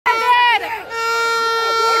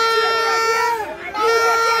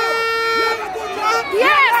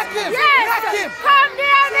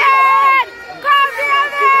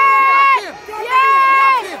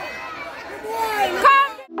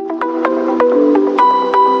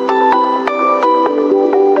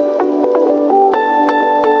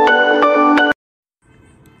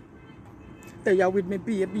there with me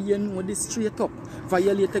baby, you know this straight up.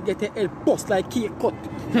 Violate to get your head bust like cake cut.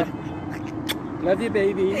 Love you,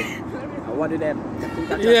 baby. What did them?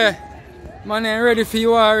 Yeah. Man ain't ready for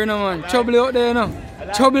you are, you know, man. Trouble out there, you know.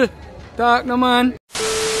 Trouble. Talk, no, man.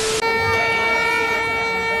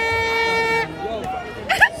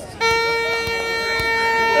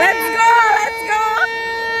 Let's go, let's go.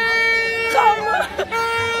 Come on.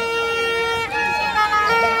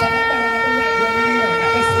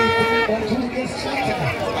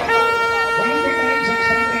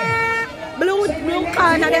 Blue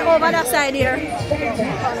corner, they're over that side here. Yeah,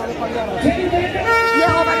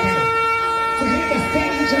 over there.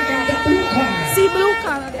 See blue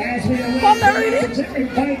corner there. Come there, Reid.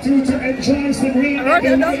 Invite you to enjoy some Reid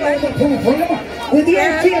with the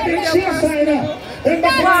favorite cheersigner.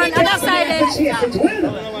 One other side there.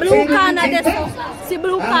 Blue corner there. See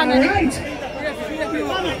blue corner there.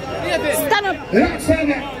 Stand up.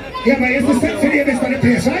 Yeah, but it's the same for Davis for the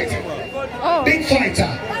place, right? Oh. Big fighter,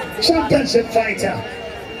 championship fighter,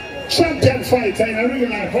 champion fighter in a real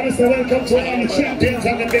life. I say welcome to all the champions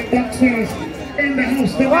and the big boxers in the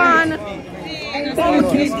house tonight. One. And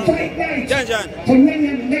boxing fight night for Wray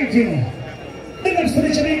Nephew. Vidoes for the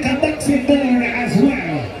Jamaican boxing board as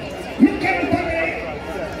well. You can't worry,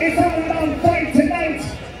 it's all about fight tonight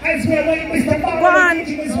as we're waiting Mr. Barber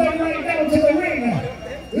taking his way right down to the ring.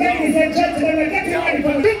 Ladies and gentlemen, we're getting ready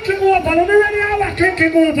for clinking water. We're ready our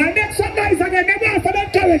clinking water. Make some noise again. Give for the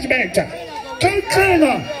encouragement. Clinking.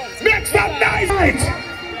 Make some noise. Right.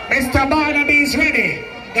 Mr. Barnaby's ready.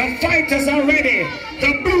 The fighters are ready.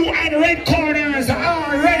 The blue and red corners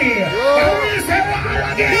are ready. And we say war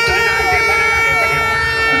again tonight. If you're ready for the war.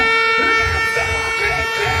 Let's go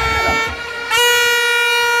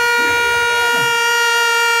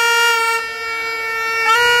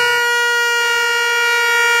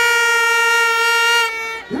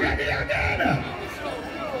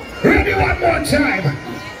Ready one more time.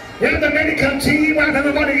 We have the medical team, we have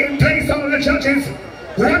everybody in place, all the judges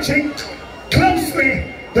watching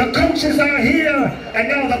closely. The coaches are here, and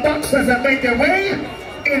now the boxers have made their way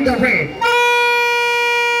in the ring.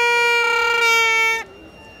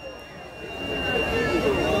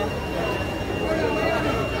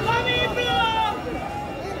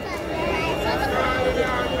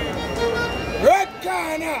 Red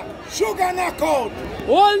corner, sugar knockout.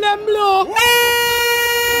 Hold them blue.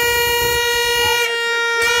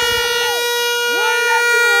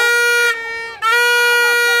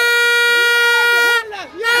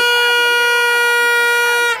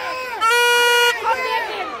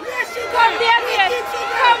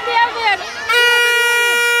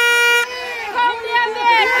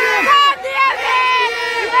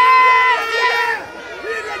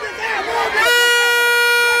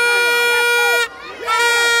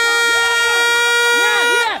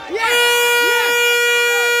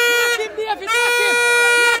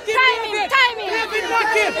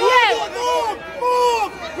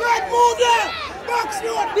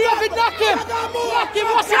 David, knock him! Knock him!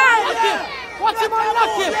 Watch him on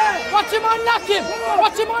knock him! Watch him on knock him!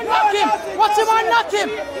 Watch him on knock him! Watch him on knock him!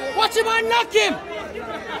 Watch him on knock him!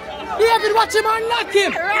 David, watch him on knock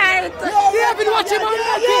him! Right! David, watch him on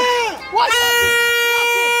knock him! Watch him!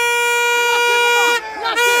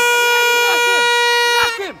 Knock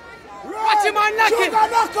him! Watch him on knock him!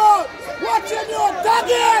 Watch him, you tag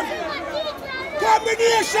him!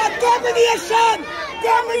 Combination! Combination!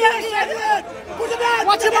 Combination! Put him out!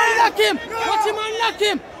 Watch him on knock him! Watch him on knock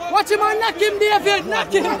him! Watch him on knock him, David!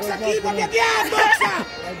 Knock him! Boxer, keep up your guard, boxer!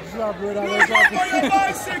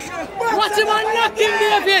 Watch him on knock him,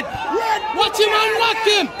 David! Watch him on knock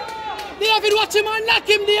him! David, watch him on knock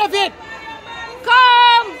him, David!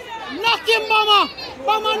 Come! Knock him, Mama!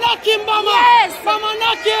 Mama, knock him, Mama! Yes! Mama,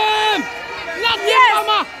 knock him! Knock him, Yes!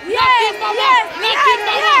 Mama! Yes! Knock him, Mama! Yes! Knock him,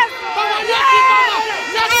 Yes! Mama! Yes!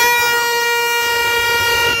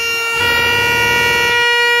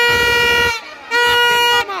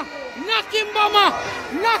 Mama, knock him, Mama!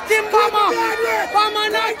 Knock him! Knock him, Mama! Knock him, Mama! Mama,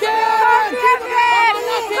 knock him!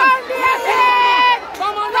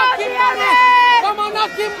 Mama, knock him! Mama,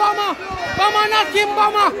 knock him, Mama! Mama, knock him,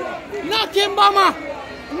 Mama! Knock him, Mama!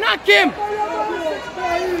 Knock him!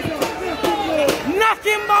 Knock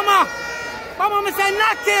him, Mama! Mama, me say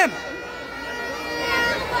knock him!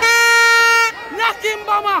 Knock him,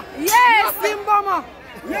 Mama! Yes! Knock him, Mama!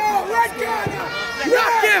 Yo, red corner!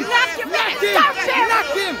 Knock him! Knock him! Knock him! Stop him!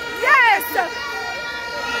 Knock him! Yes!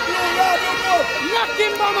 Knock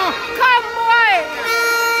him, Mama! Come, boy!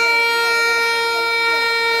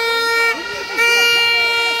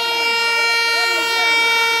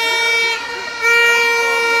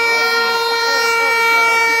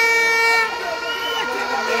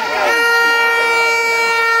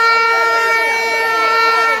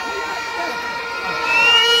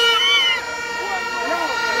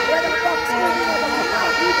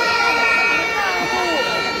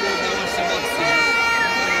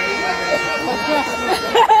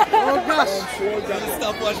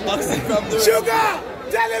 Stop watch boxing from the Sugar!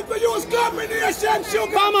 Tell him to use combination,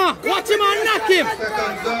 Sugar! Bama, watch him and knock him!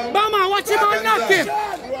 Bama, watch him and knock him!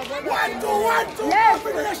 1-2-1-2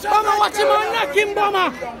 combination! Bama, watch him and knock him,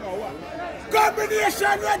 Bama!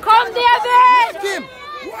 Combination! Come, David! Knock him!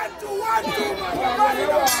 1-2-1-2!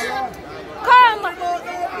 Come! Come,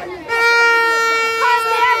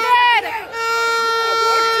 David!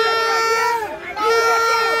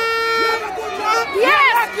 Yes!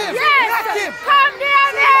 Yes! Come,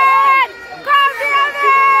 David! Come,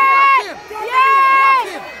 David! Yes!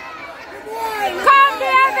 Come,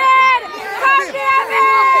 David! Come,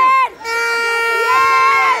 David!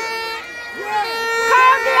 Yes!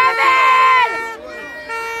 Come, David!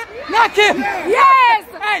 Knock him! Yes!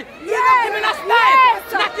 Hey! Yes! Knock him in a style! Yes!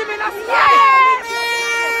 Knock him in a style! Yes!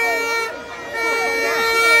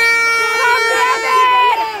 Come,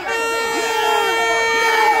 David!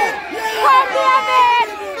 Come, David!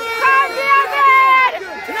 Come, David!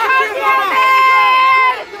 Come, David!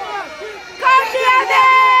 Come,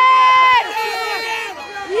 David!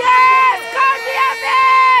 Yes! Come,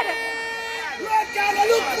 David!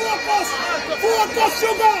 Look, focus! Focus,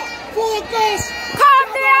 Sugar! Focus! Come,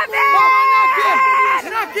 David!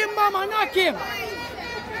 Knock him, Bama, knock him!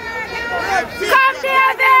 Come,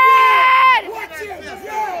 David! Watch him!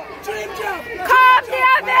 Yeah! Change up! Come,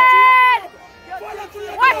 David!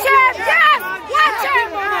 Watch him! Yes! Watch him!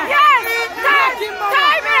 Yes!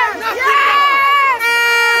 Time him! Yes!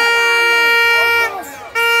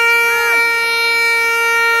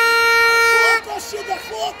 Focus, Sugar!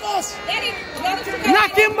 Focus!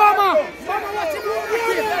 Knock him, Bama! Bama, watch him, knock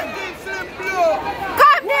him!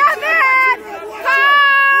 Come, David! Come!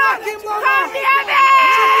 Knock him, Bama! Come, David!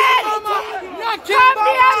 Knock him, Come,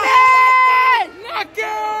 Bama! David! Knock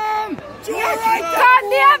him! Come,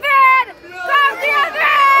 David! Come,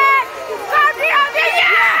 David! Come, David!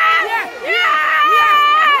 Yes! Yes!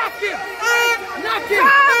 Knock him!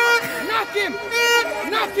 Knock him!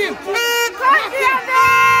 Knock him! Come, David!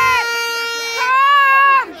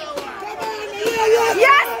 Come!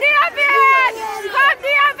 Yes, David! Come,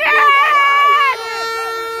 David!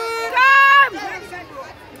 Come!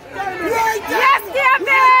 Yes,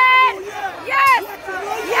 David! Yes!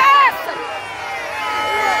 Yes!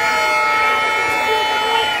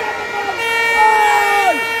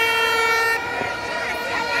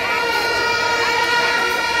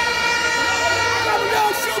 Come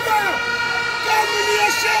down, Sugar!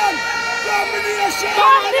 Combination! Combination!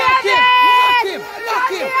 Bama, knock him! Knock him! Knock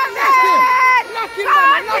him! Knock him! Knock him,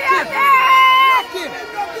 Bama! Knock him! Knock him!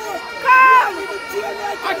 Come!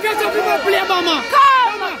 I catch up him and play, Bama!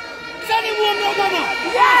 Come! Send him home now, Bama!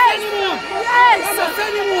 Yes! Send him home! Yes! Bama,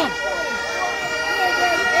 send him home!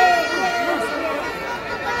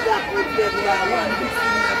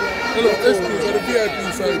 Hello, excuse me, the VIP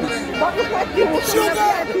service.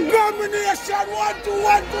 Sugar! Combination!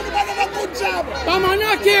 1-2-1-2! The man have a good job! Bama,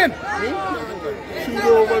 knock him! Shoot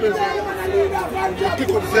over this.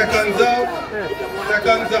 Seconds out.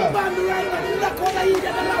 Seconds out.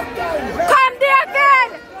 Come, David!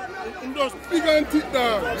 Just big and tick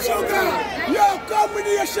down. Sugar! Yo,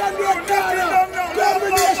 combination!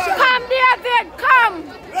 Combination! Come, David! Come!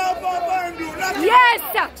 Yes!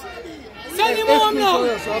 Send him home now!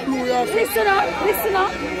 Listen up! Listen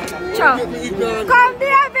up! Come,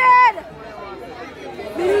 David!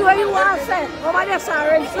 Believe what you want to say. Over there,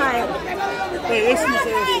 sir, inside.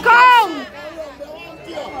 Come!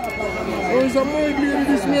 Oh, is a mind lady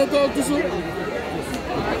this me talk to you?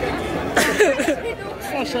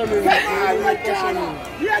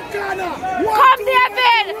 Come,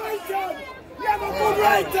 David!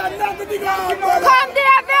 Come,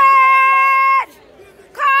 David!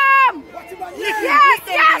 Come! Yes,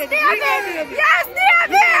 yes, David! Yes,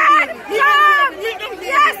 David! Come!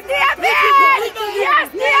 Yes, David! Yes,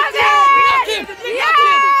 David! Yes!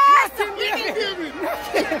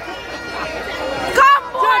 Come,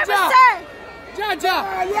 boy, Mr. Jaja!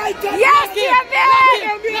 Yes, David!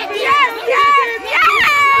 Yes, yes, yes!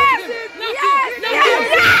 Yes, yes,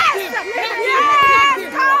 yes! Yes,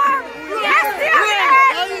 come! Yes,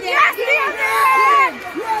 David! Yes, David!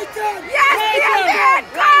 Yes, David!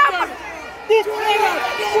 Come!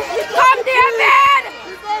 Come, David!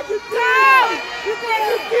 Come! Come,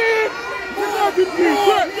 David!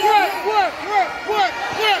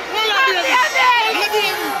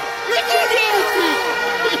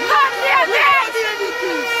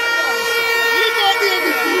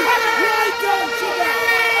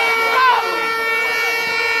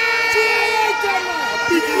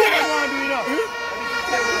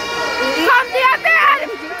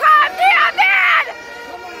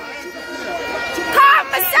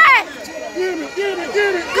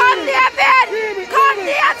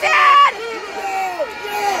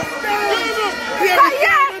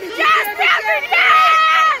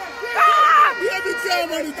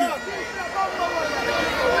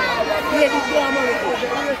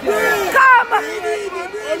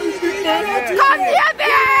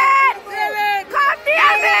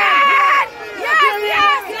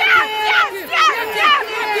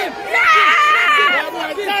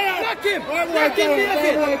 Knock him,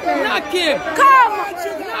 David. Knock him. Come.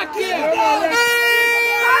 Knock him. Come, David.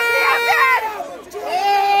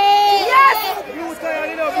 Yes.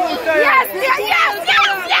 Yes, yes, yes,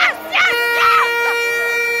 yes, yes, yes, yes.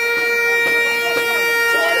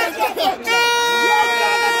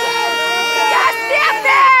 Yes,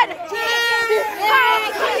 David. Come.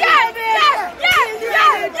 Yes, yes, yes, yes,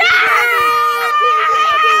 yes.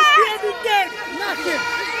 Knock him.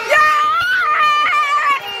 Yes.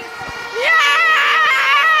 Yes.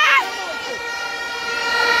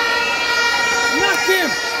 Knock him.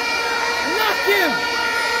 Knock him.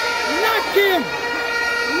 Knock him.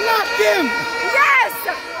 Knock him. Yes.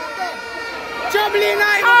 Trouble in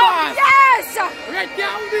eye, Oh, boss. yes. Red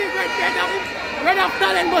can't be red of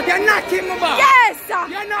talent, but you knock him, boss. Yes.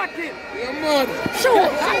 You knock him. You're mad.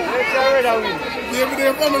 Shoot. Give me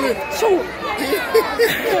their family. Shoot.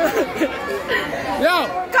 Yo,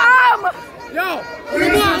 Come. yo, we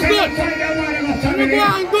go on good. We go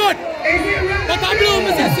on good. But I blew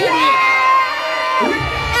Mr. Serious.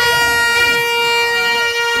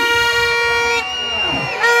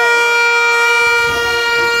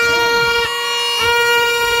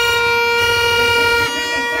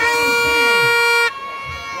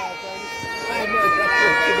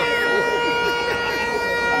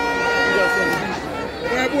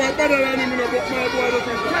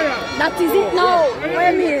 That is it now. What do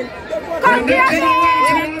you mean? Come here,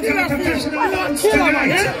 man.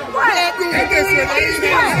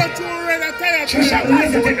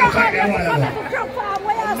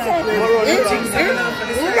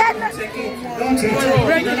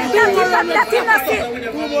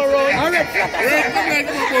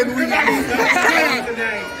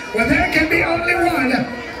 Well, there can be only one.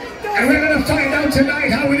 And we're going to find out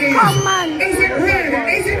tonight how it is. Come on. Is it red?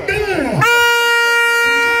 Is it blue?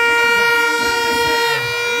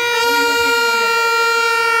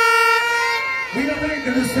 We don't make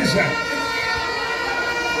the decision.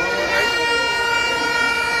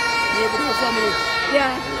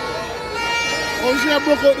 Yeah. Oh, she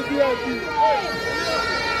broke out the VIP.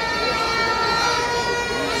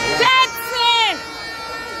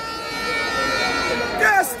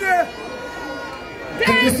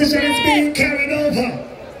 The decision is being carried over.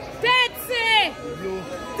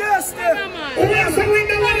 Who else are we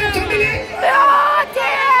the one to be there?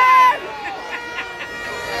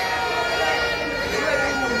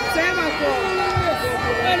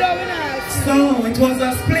 So it was a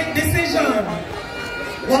split decision.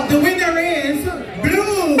 What the winner is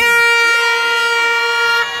blue.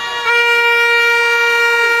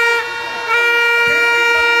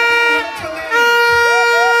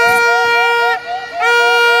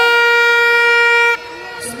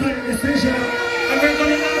 Split decision. And we're going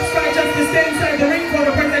to ask Righteous to stay inside the ring for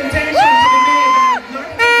the presentation to be made.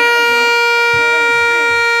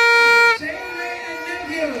 Wray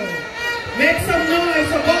Nephew. Make some noise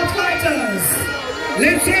for both fighters.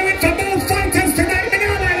 Let's hear it for both fighters tonight. The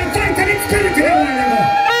fighter in spirit in the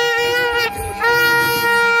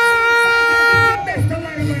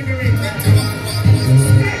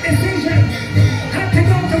Split decision. Have to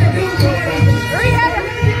go to the blue corner.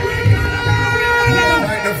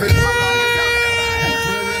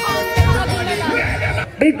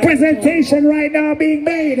 Big presentation right now being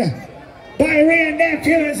made by Wray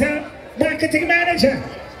Nephew as a marketing manager.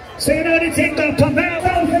 So you know the thing got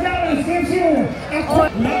 $1,000 gives you a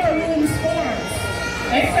Room Sports,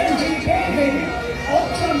 SMG Paving,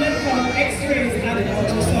 Ultra Medical X-rays and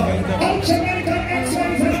ultrasound. Ultra Medical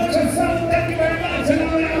X-rays and ultrasound. Thank you very much. And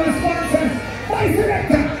all our sponsors. Vice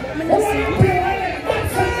Director.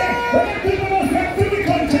 What's Sunday? When people know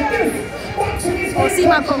agriculture, this boxing is for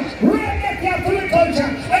culture. Wray Nephew agriculture.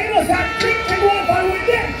 And you know that drinking water with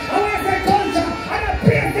them. I want that culture. And a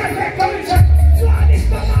place that's that culture. What is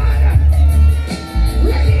the matter?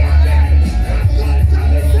 Ready again. That culture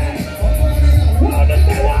is there. What is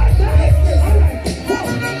the water? All right.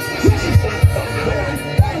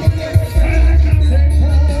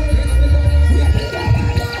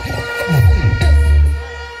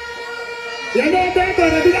 You know they're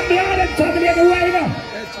gonna be up the other family of the way now.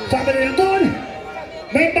 Family of good.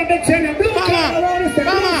 Make them tell you blue side around the blue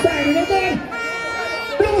side, you know good.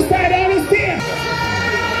 Blue side always there.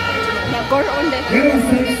 You don't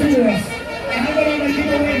say serious. I have it on the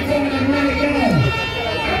giveaway phone and right now.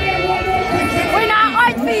 We're not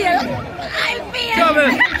on field. Come in.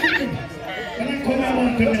 When I come out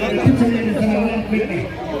with me, the people in the walk with me.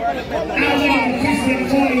 I want Christian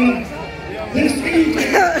for you. This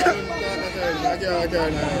evening.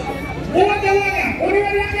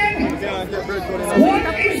 What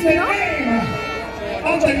is the name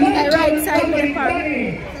of the local governing body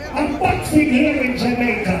of boxing here in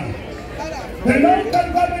Jamaica? The local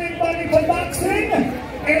governing body for boxing.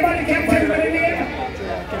 Everybody can tell me the name.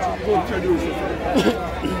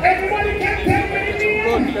 Everybody can tell me the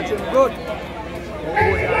name. Good.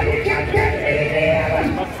 Everybody can tell me the name.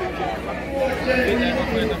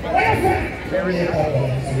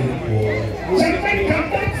 Jamaica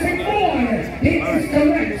boxing board. This is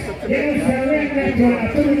correct. There is a Wray Nephew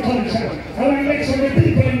to the culture. I want to make sure the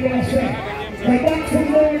people in your set. The boxing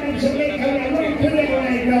board in Jamaica are right together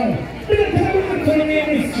right now. Look at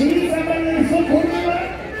the streets and the little corner.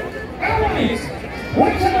 Alright,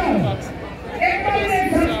 watch out. Everybody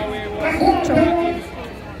else, I call the one.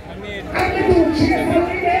 I'm the two cheers for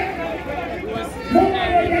me there. No one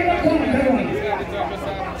will never call the one.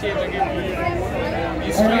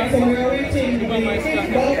 Alright, so we're waiting.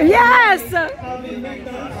 Yes!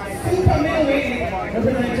 Super middleweight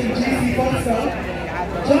representing GC Foster.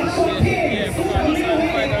 Joshua King, super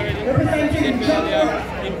middleweight representing Jumper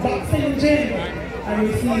Boxing Gym. And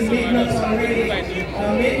we see Big Nuts already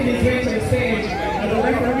making his way to the stage. And the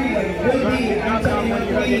referee will be Anthony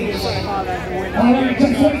Reid. Alright,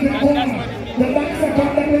 just wait the corner. The boxer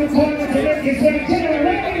come down the corner to make his way to the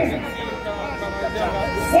ring.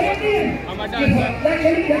 What do you mean? Like a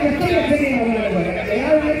thing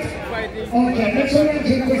alright? Okay, let's go and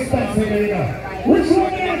drink this stuff for you now. Which one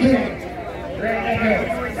are you drinking?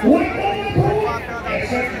 What are you doing?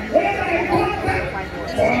 What am I talking?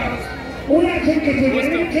 Who are you drinking to?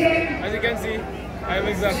 As you can see, I am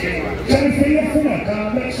exactly. Can you see your foot?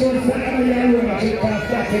 Make sure it's whatever you're doing.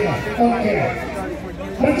 Okay.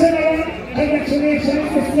 But you know what? Congratulations,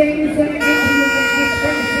 this ladies and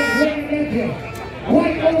gentlemen.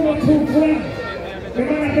 Right over 2 grand. The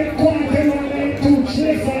man has been quantum on them 2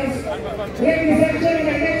 chasers. Ladies and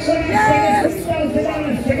gentlemen, make sure you spend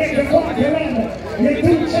 $6,000 to get the quantum on your 2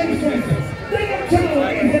 chasers. Big Tower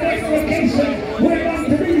is the next location. We're going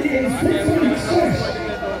to be in 6 weeks stretch.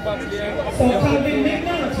 So Calvin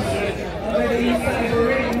McNutt, already inside the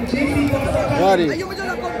ring. GC Foster. Body.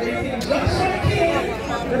 Joshua King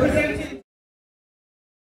representing